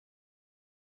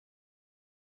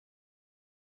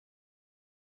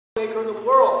maker in the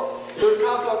world. It would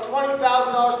cost about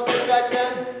 $20,000 to make back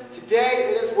then.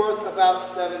 Today, it is worth about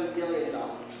 $7 billion.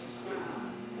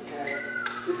 Okay.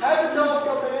 The type of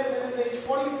telescope it is a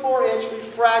 24-inch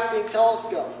refracting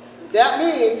telescope. What that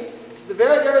means is the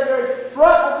very, very, very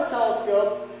front of the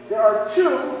telescope, there are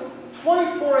two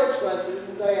 24-inch lenses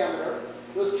in diameter.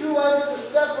 Those two lenses are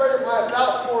separated by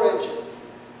about 4 inches.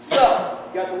 So,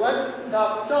 you got the lens at the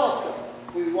top of the telescope.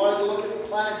 If we wanted to look at the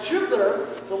planet Jupiter,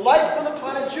 the light from the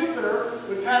planet Jupiter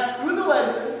would pass through the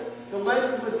lenses. The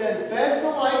lenses would then bend the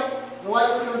light. The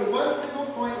light would come to one single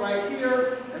point right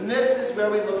here, and this is where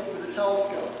we look through the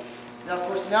telescope. Now, of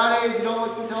course, nowadays you don't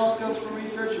look through telescopes for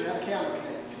research. You have a camera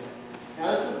connected to it.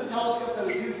 Now, this is the telescope that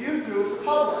we do view through with the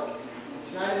public.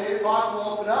 Tonight at 8 o'clock, we'll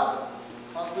open up,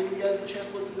 possibly give you guys a chance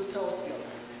to look through this telescope.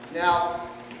 Now,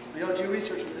 we don't do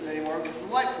research with it anymore because of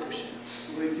the light pollution.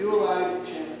 But we do allow you a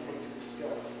chance to look through the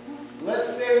scope.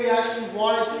 Let's say we actually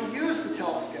wanted to use the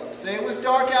telescope. Say it was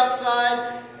dark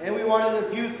outside and we wanted to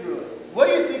view through it. What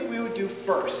do you think we would do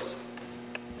first?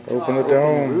 Open the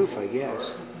dome. Open the roof, I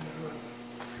guess.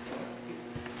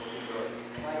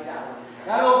 Like that one.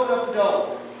 Gotta open up the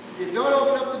dome. If you don't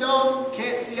open up the dome, you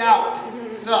can't see out.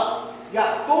 So, you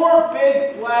got 4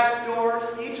 big black doors.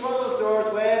 Each one of those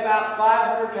doors weigh about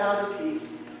 500 pounds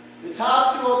apiece. The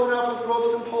top 2 open up with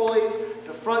ropes and pulleys.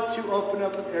 The front 2 open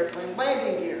up with airplane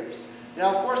landing gears.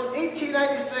 Now, of course,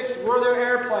 1896, were there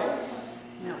airplanes?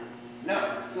 No.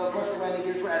 No. So, of course, the landing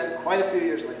gears were added quite a few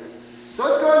years later. So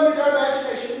let's go and use our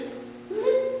imagination.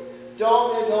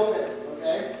 Dome is open,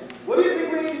 okay? What do you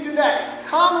think we need to do next?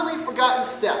 Commonly forgotten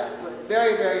step, but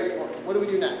very, very important. What do we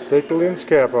do next? Take the lens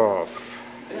cap off.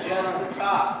 Yes. On the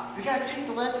top. We gotta take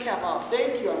the lens cap off.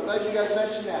 Thank you. I'm glad you guys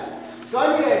mentioned that. So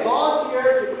I need a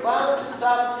volunteer to climb up to the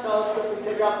top of the telescope and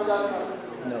take off the dust cover.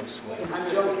 No sweat.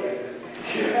 I'm joking.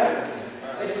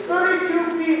 It's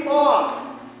 32 feet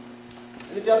long.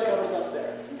 And the dust cover's up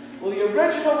there. Well, the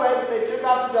original way that they took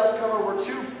off the dust cover were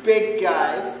 2 big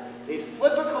guys. They'd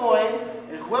flip a coin,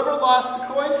 and whoever lost the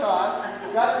coin toss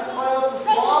got to climb up this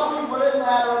wobbly wooden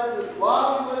ladder, this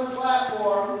wobbly wooden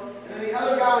platform, and then the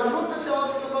other guy would move the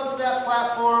telescope up to that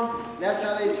platform, and that's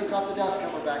how they took off the dust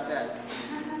cover back then.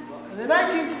 Well, in the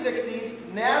 1960s,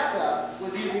 NASA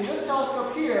was using this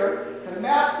telescope here to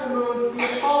map the moon for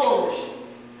the Apollo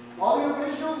missions. All the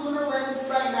original lunar landing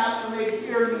site maps were made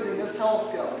here using this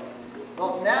telescope.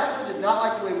 Well, NASA did not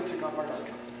like the way we took off our dust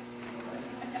cover.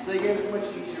 So they gave us a much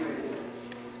easier way to do it.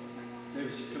 Maybe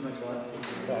it's too much light.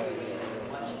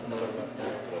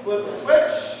 Flip the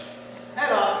switch,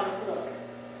 and off comes the dust cover.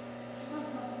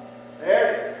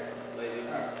 There it is.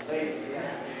 Lazy,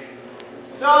 yeah.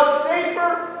 So it's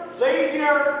safer,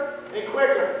 lazier, and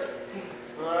quicker.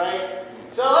 Alright?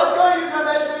 So let's go and use our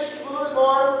imaginations a little bit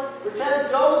more. Pretend the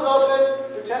dome is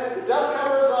open. Pretend that the dust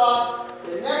cover is off.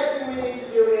 The next thing we need to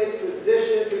do is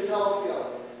position the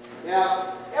telescope.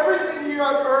 Now, everything here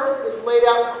on Earth is laid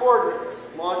out in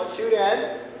coordinates. Longitude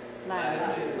and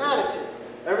latitude.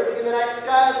 Everything in the night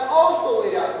sky is also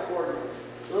laid out in coordinates.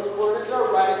 Those coordinates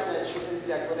are right ascension and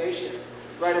declination.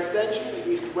 Right ascension is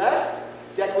east-west.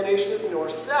 Declination is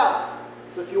north-south.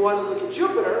 So if you wanted to look at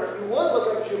Jupiter, you would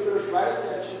look at Jupiter's right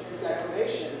ascension and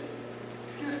declination.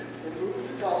 And move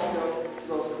the telescope to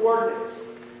those coordinates.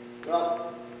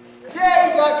 Well, today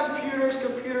we got computers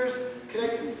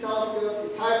connected to the telescopes. You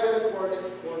type in the coordinates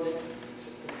to the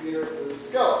computer through the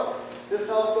scope. This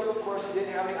telescope, of course,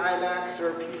 didn't have any iMacs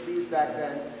or PCs back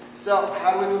then. So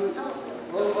how do we move the telescope?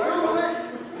 Well, let's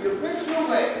do it the original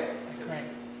way.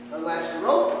 Unlatch the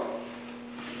rope,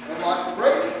 unlock the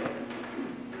brake,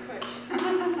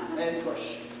 and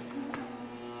push.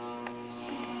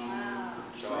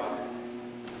 Wow.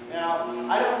 Now,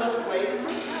 I don't lift weights.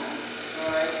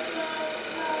 Alright.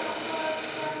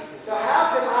 So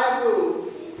how can I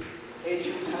move a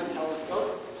 2-ton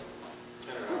telescope?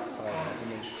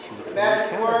 The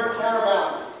magic word,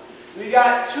 counterbalance. We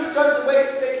got 2 tons of weight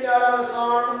sticking out on this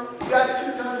arm. We got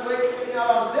 2 tons of weight sticking out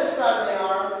on this side of the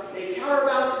arm. They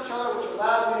counterbalance each other, which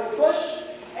allows me to push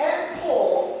and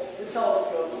pull the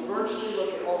telescope to virtually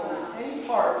look at almost any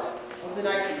part of the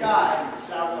night sky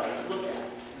that I would like to look at.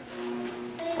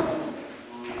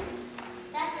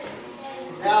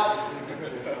 Now,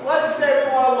 let's say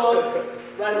we want to look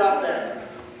right about there.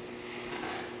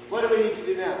 What do we need to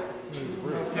do now?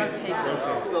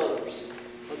 Builders.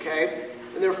 Okay?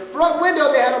 In their front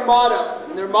window, they had a motto.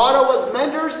 And their motto was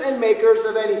menders and makers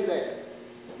of anything.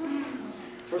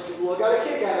 First of all, got a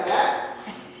kick out of that.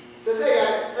 Says, hey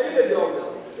guys, I need a dome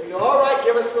built. They go, all right,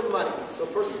 give us some money. So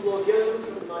first of all, gives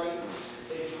them some money.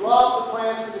 They draw up the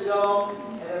plans for the dome.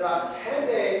 And in about 10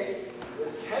 days,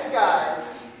 with 10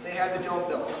 guys, they had the dome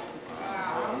built.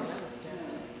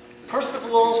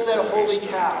 Lowell said, holy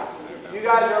cow. You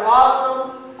guys are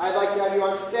awesome. I'd like to have you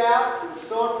on staff. He was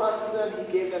so impressed with them,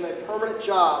 he gave them a permanent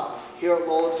job here at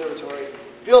Lowell Observatory,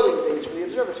 building things for the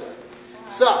observatory.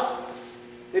 So,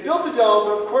 they built the dome,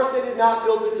 but of course they did not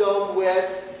build the dome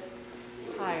with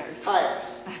Tires.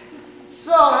 tires.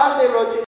 So, how do they rotate